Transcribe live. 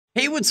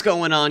Hey, what's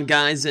going on,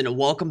 guys, and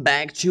welcome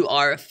back to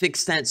our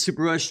Fixed Stat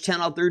Super Rush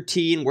Channel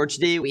 13, where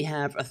today we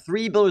have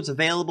 3 builders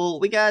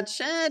available. We got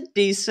a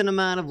decent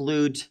amount of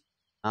loot.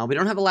 We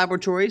don't have a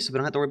laboratory, so we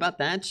don't have to worry about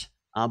that.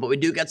 But we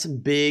do got some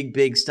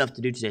big stuff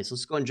to do today. So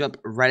let's go and jump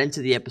right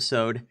into the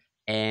episode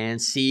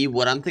and see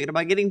what I'm thinking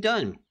about getting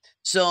done.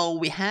 So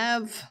we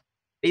have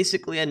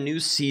basically a new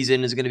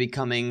season is going to be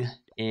coming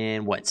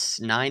in,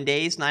 9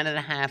 days?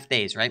 9.5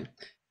 days, right?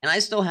 And I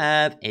still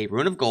have a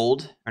Rune of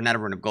Gold, or not a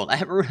Rune of Gold, I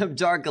have a Rune of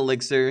Dark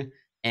Elixir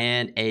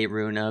and a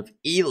Rune of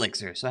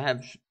Elixir. So I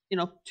have,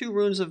 2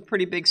 runes of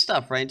pretty big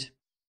stuff, right?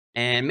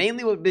 And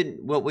mainly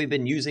what we've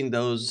been using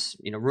those,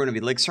 Rune of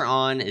Elixir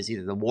on is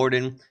either the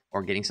Warden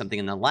or getting something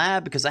in the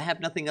lab, because I have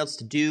nothing else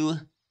to do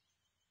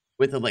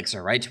with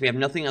Elixir, right? We have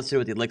nothing else to do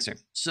with Elixir.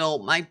 So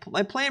my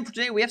plan for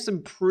today, we have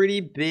some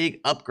pretty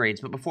big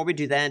upgrades, but before we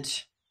do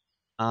that,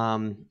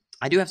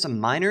 I do have some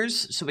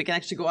miners, so we can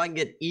actually go out and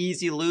get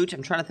easy loot.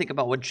 I'm trying to think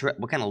about what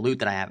kind of loot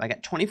that I have. I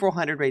got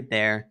 2,400 right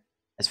there.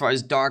 As far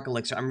as Dark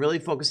Elixir, I'm really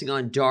focusing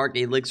on Dark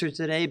Elixir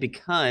today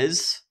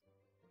because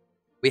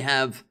we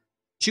have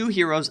 2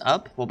 heroes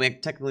up. Well,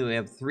 technically we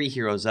have 3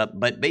 heroes up,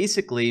 but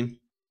basically,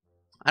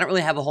 I don't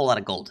really have a whole lot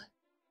of gold.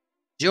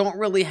 Don't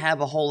really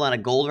have a whole lot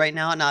of gold right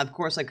now. Now, of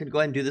course, I could go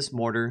ahead and do this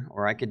mortar,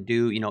 or I could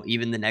do,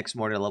 even the next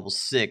mortar level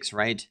 6,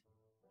 right?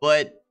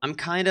 But I'm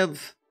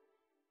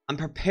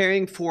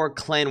preparing for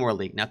Clan War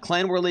League. Now,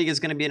 Clan War League is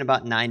going to be in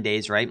about 9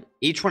 days, right?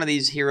 Each one of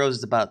these heroes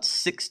is about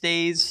 6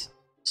 days.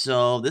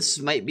 So this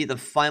might be the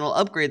final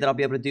upgrade that I'll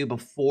be able to do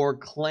before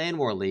Clan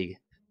War League.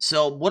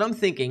 So what I'm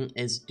thinking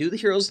is do the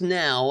heroes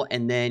now,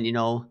 and then,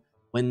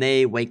 when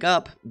they wake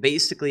up,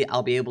 basically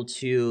I'll be able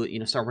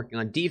to, start working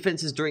on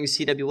defenses during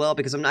CWL,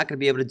 because I'm not going to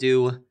be able to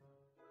do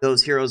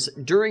those heroes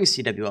during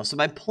CWL. So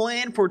my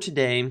plan for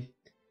today,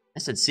 I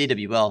said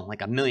CWL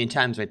like a million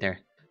times right there.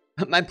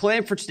 My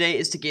plan for today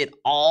is to get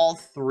all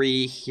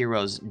 3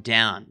 heroes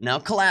down. Now,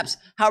 Collapse,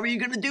 how are you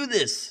going to do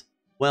this?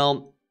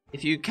 Well,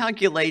 if you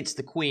calculate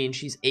the Queen,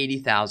 she's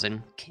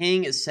 80,000.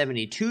 King is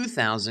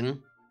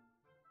 72,000.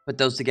 Put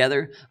those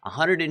together,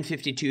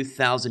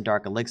 152,000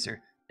 Dark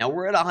Elixir. Now,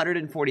 we're at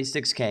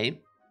 146k.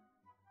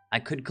 I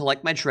could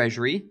collect my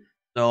treasury.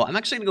 So, I'm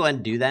actually going to go ahead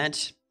and do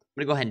that. I'm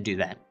going to go ahead and do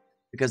that,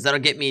 because that'll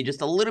get me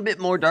just a little bit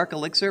more Dark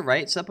Elixir,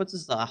 right? So, that puts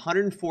us at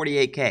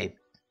 148k.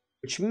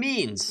 Which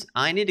means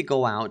I need to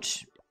go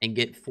out and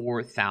get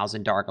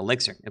 4,000 Dark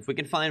Elixir. If we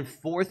can find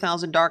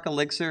 4,000 Dark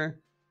Elixir,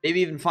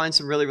 maybe even find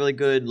some really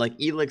good, like,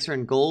 Elixir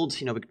and Gold,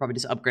 we could probably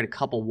just upgrade a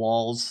couple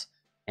walls,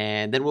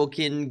 and then we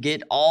can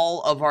get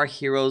all of our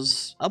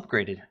heroes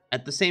upgraded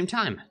at the same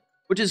time,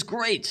 which is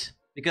great,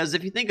 because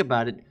if you think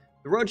about it,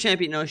 the Road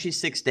Champion,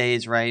 she's 6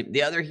 days, right?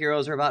 The other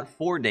heroes are about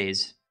 4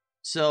 days.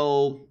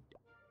 So,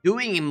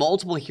 doing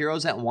multiple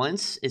heroes at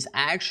once is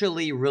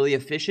actually really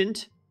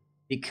efficient,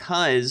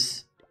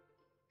 because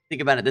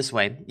think about it this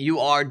way. You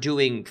are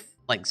doing,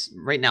 like,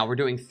 right now, we're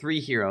doing 3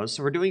 heroes.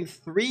 So we're doing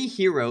 3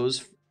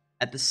 heroes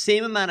at the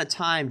same amount of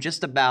time,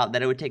 just about,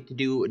 that it would take to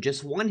do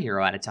just 1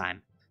 hero at a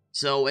time.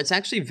 So it's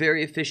actually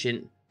very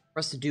efficient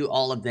for us to do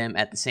all of them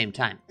at the same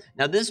time.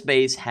 Now, this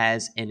base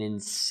has an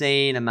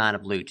insane amount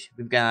of loot.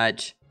 We've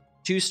got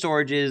 2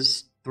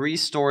 storages, 3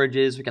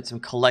 storages. We got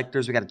some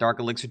collectors. We got a Dark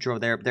Elixir drill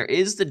there. There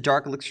is the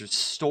Dark Elixir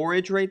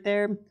storage right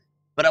there.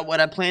 But what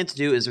I plan to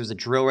do is there's a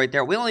drill right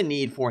there. We only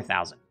need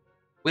 4,000.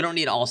 We don't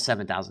need all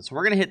 7,000. So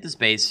we're going to hit this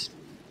base.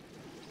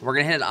 We're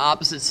going to hit the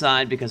opposite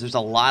side, because there's a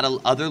lot of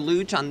other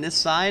loot on this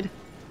side.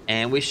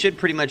 And we should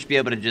pretty much be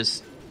able to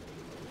just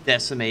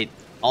decimate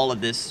all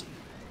of this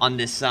on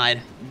this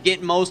side.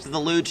 Get most of the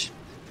loot.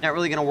 Not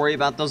really going to worry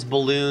about those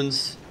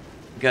balloons,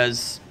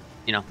 because,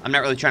 I'm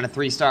not really trying to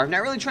 3-star. I'm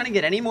not really trying to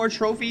get any more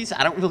trophies.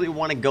 I don't really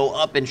want to go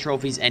up in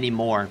trophies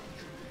anymore,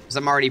 because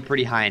I'm already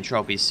pretty high in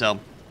trophies. So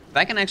if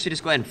I can actually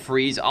just go ahead and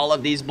freeze all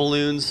of these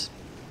balloons,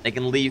 they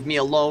can leave me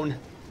alone.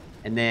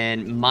 And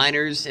then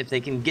miners, if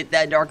they can get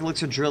that Dark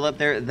Elixir drill up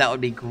there, that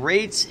would be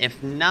great.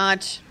 If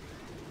not,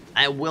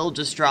 I will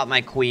just drop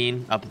my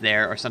Queen up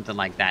there or something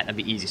like that. That'd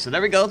be easy. So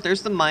there we go.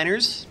 There's the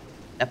miners.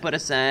 That put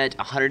us at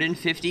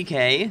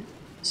 150k.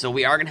 So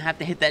we are going to have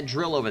to hit that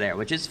drill over there,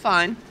 which is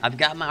fine. I've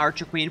got my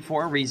Archer Queen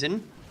for a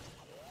reason.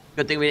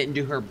 Good thing we didn't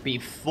do her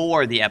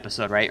before the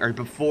episode, right? Or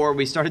before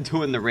we started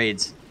doing the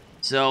raids.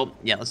 So,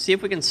 yeah, let's see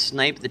if we can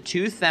snipe the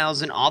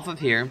 2,000 off of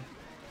here.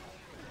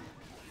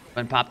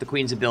 And pop the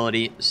Queen's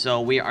ability.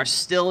 So we are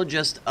still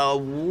just a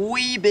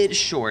wee bit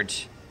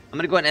short. I'm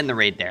going to go ahead and end the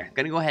raid there.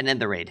 Going to go ahead and end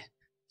the raid.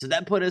 So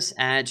that put us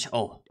at...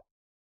 Oh,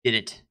 did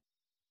it.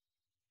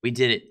 We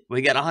did it.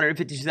 We got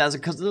 152,000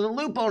 because of the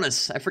loot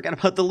bonus. I forgot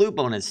about the loot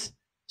bonus. So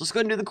let's go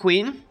ahead and do the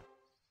Queen.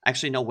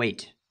 Actually, no,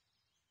 wait.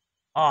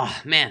 Oh,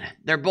 man.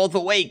 They're both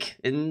awake.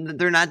 And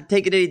they're not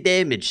taking any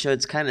damage. So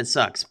it kind of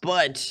sucks.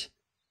 But...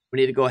 we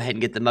need to go ahead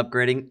and get them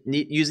upgrading.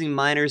 Using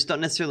miners, don't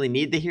necessarily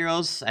need the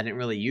heroes. I didn't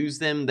really use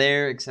them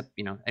there, except,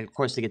 of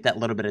course, to get that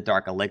little bit of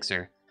Dark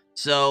Elixir.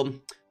 So,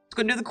 let's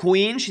go and do the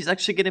Queen. She's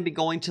actually going to be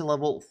going to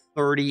level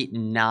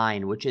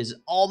 39, which is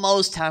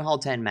almost Town Hall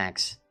 10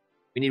 max.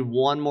 We need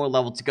one more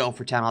level to go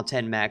for Town Hall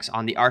 10 max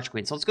on the Arch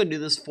Queen. So let's go do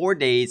this. 4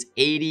 days,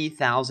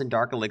 80,000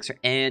 Dark Elixir,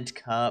 and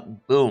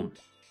kaboom.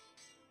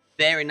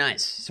 Very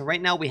nice. So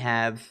right now we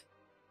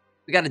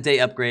got a day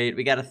upgrade,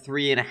 we got a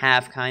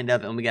 3.5 kind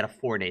of, and we got a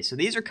 4 day. So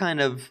these are kind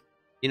of,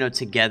 you know,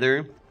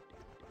 together,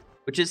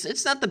 which is,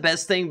 it's not the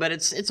best thing, but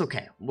it's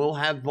okay. We'll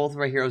have both of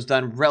our heroes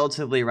done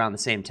relatively around the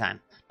same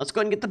time. Let's go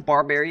ahead and get the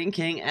Barbarian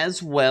King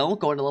as well,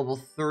 going to level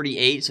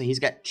 38, so he's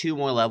got 2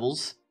 more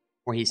levels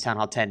before he's Town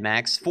Hall 10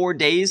 max. 4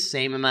 days,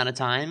 same amount of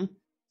time,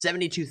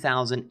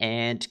 72,000,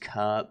 and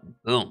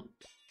kaboom.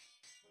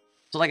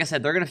 So like I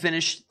said, they're going to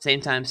finish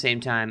same time,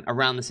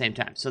 around the same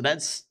time. So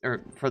that's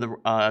for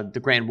the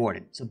Grand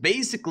Warden. So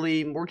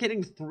basically, we're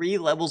getting 3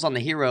 levels on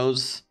the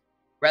heroes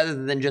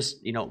rather than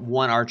just, you know,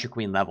 1 Archer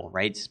Queen level,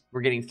 right?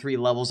 We're getting 3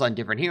 levels on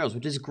different heroes,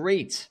 which is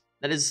great.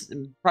 That is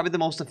probably the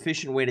most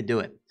efficient way to do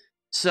it.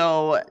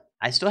 So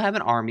I still have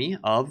an army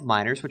of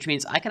miners, which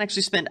means I can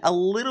actually spend a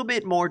little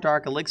bit more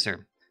Dark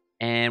Elixir.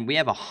 And we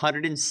have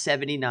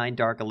 179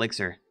 Dark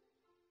Elixir.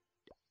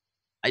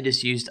 I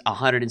just used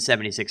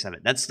 176 of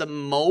it. That's the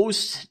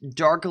most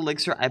Dark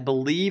Elixir I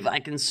believe I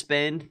can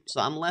spend. So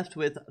I'm left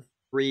with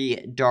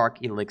 3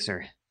 Dark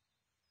Elixir.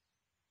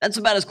 That's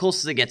about as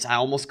close as it gets. I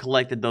almost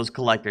collected those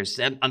collectors.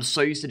 I'm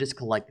so used to just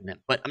collecting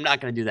them, but I'm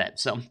not going to do that.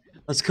 So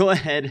let's go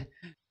ahead,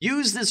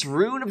 use this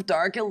Rune of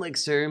Dark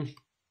Elixir.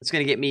 It's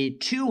going to get me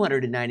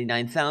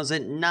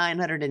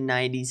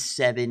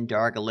 299,997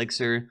 Dark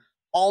Elixir.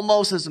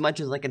 Almost as much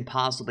as I can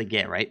possibly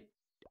get, right?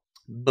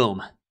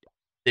 Boom.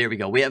 There we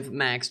go. We have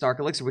max Dark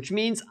Elixir, which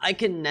means I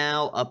can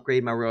now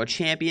upgrade my Royal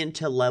Champion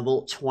to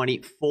level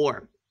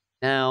 24.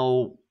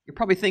 Now, you're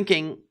probably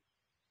thinking,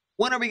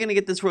 when are we going to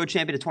get this Royal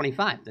Champion to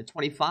 25? The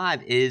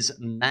 25 is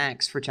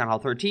max for Town Hall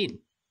 13.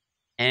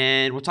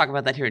 And we'll talk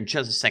about that here in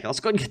just a second.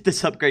 Let's go ahead and get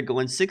this upgrade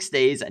going. 6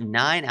 days,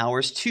 9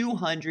 hours,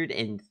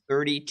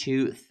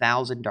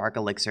 232,000 Dark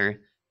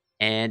Elixir,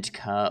 and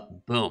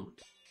kaboom.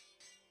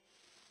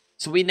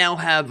 So we now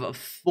have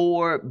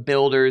 4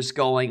 builders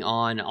going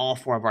on all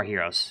 4 of our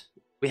heroes.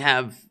 We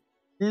have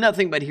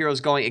nothing but heroes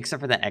going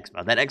except for that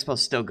Expo. That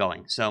Expo's still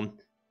going. So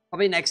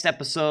probably next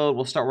episode,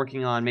 we'll start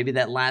working on maybe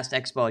that last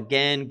Expo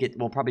again.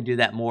 We'll probably do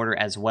that mortar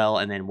as well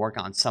and then work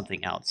on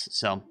something else.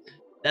 So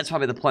that's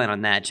probably the plan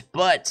on that.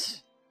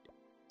 But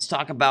let's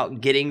talk about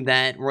getting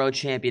that Royal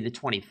Champion to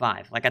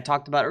 25. Like I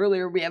talked about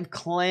earlier, we have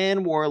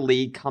Clan War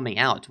League coming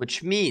out,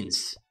 which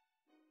means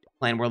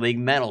Clan War League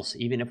medals.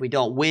 Even if we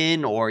don't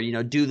win or, you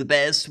know, do the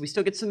best, we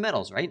still get some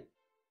medals, right?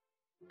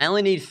 I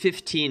only need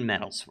 15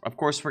 medals. Of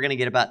course, we're going to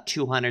get about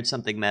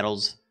 200-something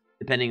medals,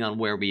 depending on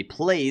where we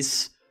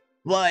place.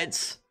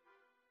 But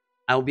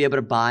I will be able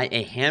to buy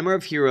a Hammer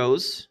of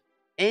Heroes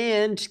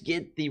and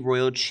get the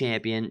Royal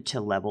Champion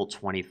to level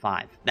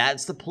 25.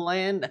 That's the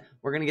plan.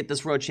 We're going to get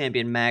this Royal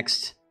Champion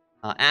maxed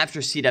after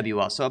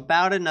CWL. So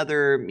about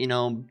another, you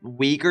know,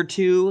 week or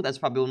 2. That's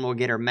probably when we'll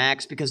get our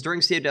max. Because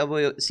during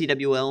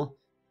CWL,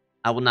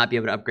 I will not be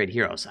able to upgrade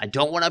heroes. I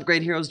don't want to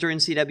upgrade heroes during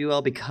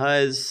CWL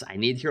because I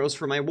need heroes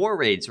for my war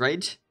raids,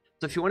 right?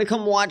 So if you want to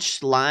come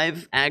watch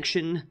live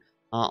action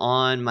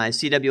on my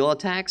CWL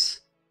attacks,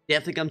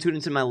 definitely come tune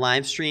into my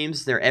live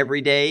streams. They're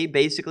every day,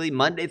 basically,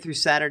 Monday through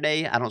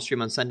Saturday. I don't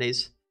stream on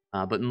Sundays,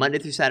 but Monday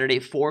through Saturday,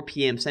 4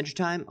 p.m. Central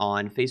Time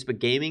on Facebook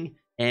Gaming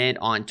and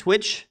on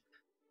Twitch.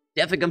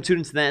 Definitely come tune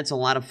into that. It's a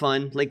lot of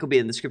fun. Link will be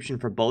in the description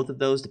for both of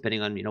those,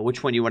 depending on, you know,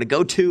 which one you want to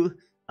go to.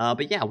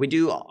 But yeah, we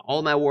do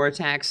all my war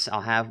attacks.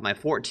 I'll have my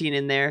 14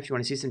 in there. If you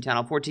want to see some Town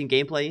Hall 14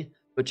 gameplay,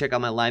 go check out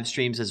my live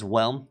streams as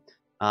well.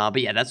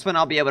 But yeah, that's when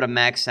I'll be able to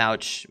max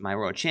out my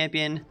Royal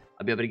Champion.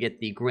 I'll be able to get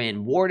the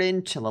Grand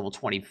Warden to level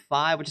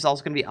 25, which is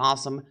also going to be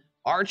awesome.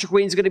 Archer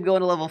Queen's going to be going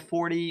to level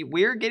 40.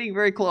 We're getting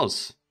very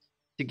close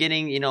to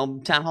getting, you know,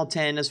 Town Hall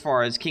 10 as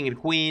far as King and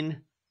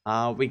Queen.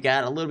 We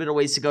got a little bit of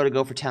ways to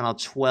go for Town Hall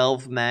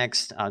 12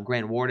 maxed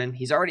Grand Warden.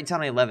 He's already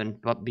Town Hall 11,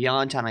 but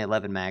beyond Town Hall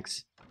 11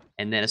 max.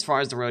 And then as far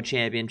as the Royal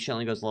Champion, she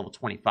only goes to level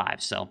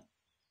 25. So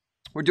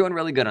we're doing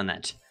really good on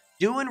that.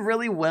 Doing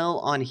really well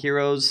on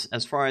heroes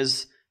as far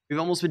as we've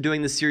almost been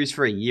doing this series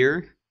for a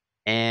year.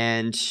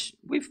 And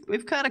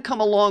we've kind of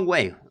come a long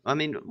way. I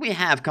mean, we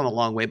have come a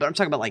long way, but I'm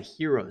talking about like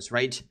heroes,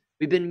 right?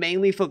 We've been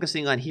mainly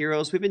focusing on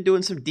heroes. We've been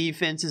doing some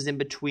defenses in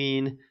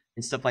between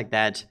and stuff like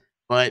that.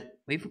 But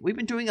we've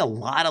been doing a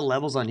lot of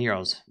levels on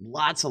heroes.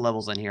 Lots of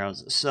levels on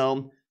heroes.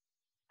 So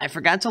I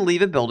forgot to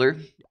leave a builder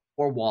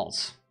for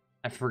walls.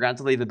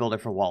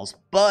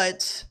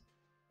 But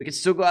we can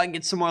still go out and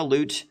get some more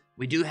loot.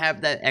 We do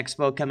have that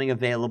expo coming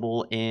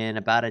available in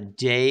about a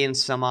day and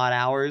some odd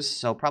hours.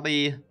 So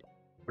probably,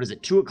 what is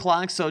it, 2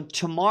 o'clock? So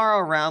tomorrow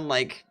around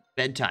like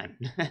bedtime.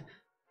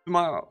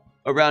 Tomorrow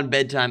around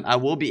bedtime, I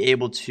will be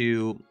able to,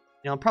 you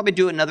know, probably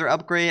do another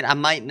upgrade. I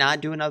might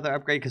not do another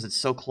upgrade because it's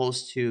so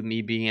close to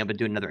me being able to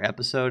do another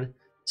episode.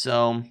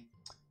 So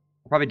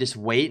I'll probably just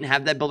wait and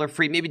have that builder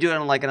free. Maybe do it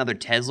on like another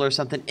Tesla or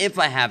something if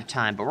I have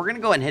time. But we're going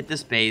to go ahead and hit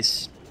this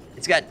base.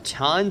 It's got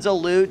tons of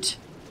loot.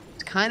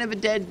 It's kind of a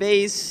dead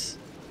base.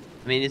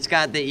 I mean, it's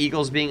got the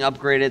Eagles being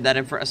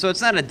upgraded. So it's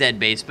not a dead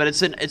base, but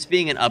it's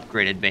being an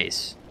upgraded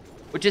base.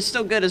 which is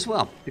still good as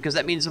well, because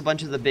that means a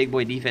bunch of the big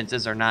boy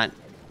defenses are not,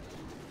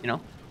 you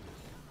know,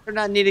 they're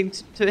not needing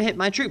to hit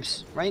my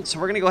troops, right? So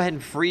we're going to go ahead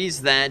and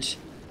freeze that.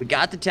 We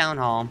got the town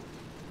hall,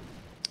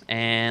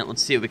 and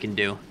let's see what we can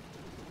do.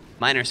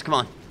 Miners, come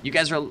on. You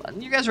guys are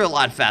a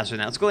lot faster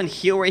now. Let's go ahead and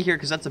heal right here,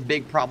 because that's a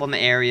big problem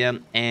area,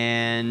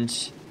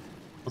 and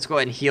let's go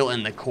ahead and heal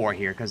in the core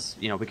here, because,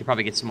 you know, we could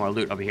probably get some more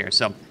loot over here.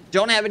 So,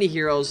 don't have any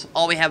heroes.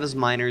 All we have is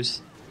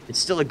miners. It's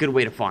still a good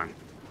way to farm.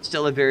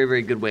 Still a very,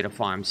 very good way to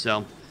farm.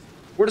 So,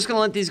 we're just going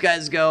to let these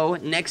guys go.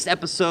 Next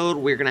episode,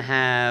 we're going to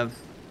have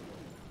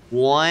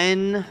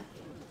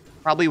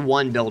probably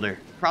one builder.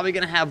 Probably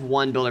going to have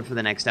one builder for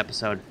the next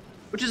episode,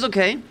 which is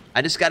okay.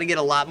 I just got to get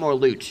a lot more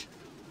loot.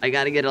 I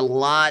got to get a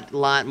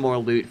lot more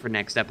loot for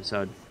next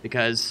episode,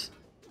 because,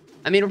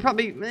 I mean, we're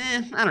probably,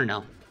 I don't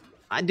know.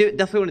 I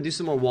definitely want to do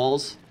some more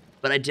walls,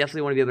 but I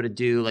definitely want to be able to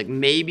do, like,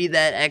 maybe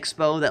that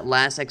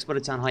last expo to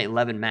Town Hall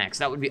 11 max.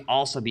 That would be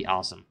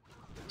awesome.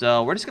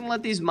 So, we're just going to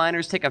let these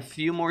miners take a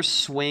few more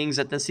swings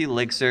at this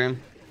elixir,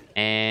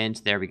 and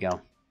there we go.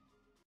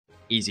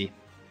 Easy.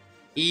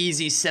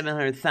 Easy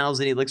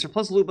 700,000 elixir,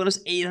 plus loot bonus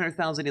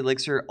 800,000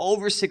 elixir,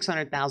 over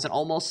 600,000,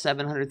 almost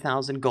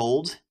 700,000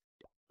 gold.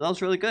 That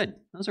was really good.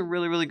 That was a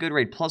really, really good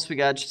raid. Plus, we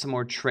got some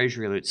more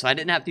treasury loot. So, I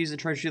didn't have to use the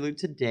treasury loot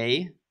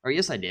today. Or,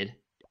 yes, I did.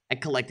 I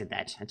collected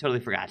that. I totally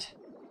forgot.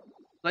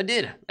 So, I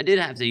did. I did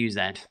have to use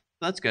that. So,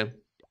 that's good.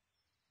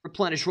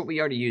 Replenish what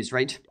we already used,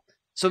 right?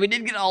 So, we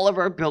did get all of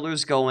our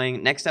builders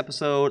going. Next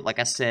episode, like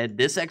I said,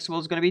 this expo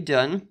is going to be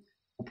done.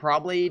 We'll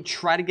probably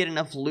try to get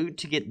enough loot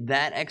to get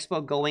that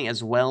expo going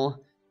as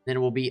well. Then it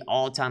will be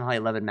all Town Hall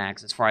 11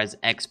 max as far as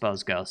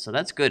expos go. So,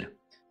 that's good.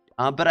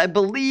 But I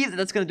believe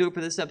that's going to do it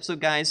for this episode,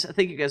 guys.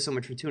 Thank you guys so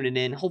much for tuning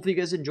in. Hopefully, you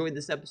guys enjoyed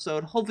this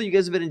episode. Hopefully, you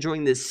guys have been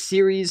enjoying this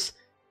series.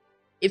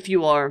 If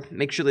you are,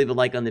 make sure to leave a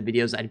like on the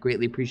videos. I'd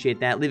greatly appreciate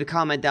that. Leave a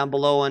comment down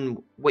below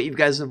on what you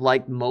guys have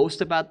liked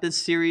most about this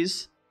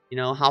series. You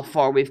know, how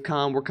far we've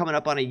come. We're coming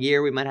up on a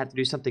year. We might have to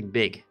do something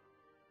big.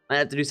 Might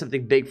have to do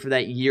something big for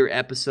that year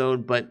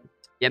episode. But,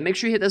 yeah, make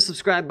sure you hit that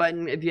subscribe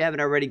button if you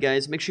haven't already,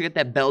 guys. Make sure you get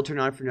that bell turned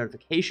on for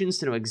notifications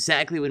to know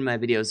exactly when my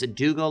videos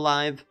do go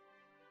live.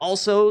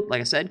 Also,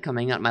 like I said,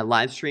 coming out my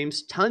live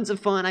streams, tons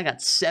of fun. I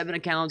got 7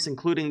 accounts,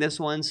 including this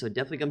one, so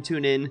definitely come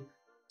tune in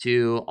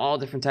to all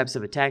different types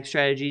of attack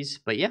strategies.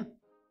 But yeah,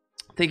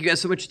 thank you guys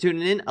so much for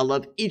tuning in. I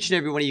love each and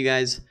every one of you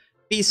guys.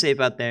 Be safe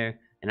out there,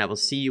 and I will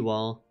see you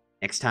all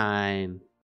next time.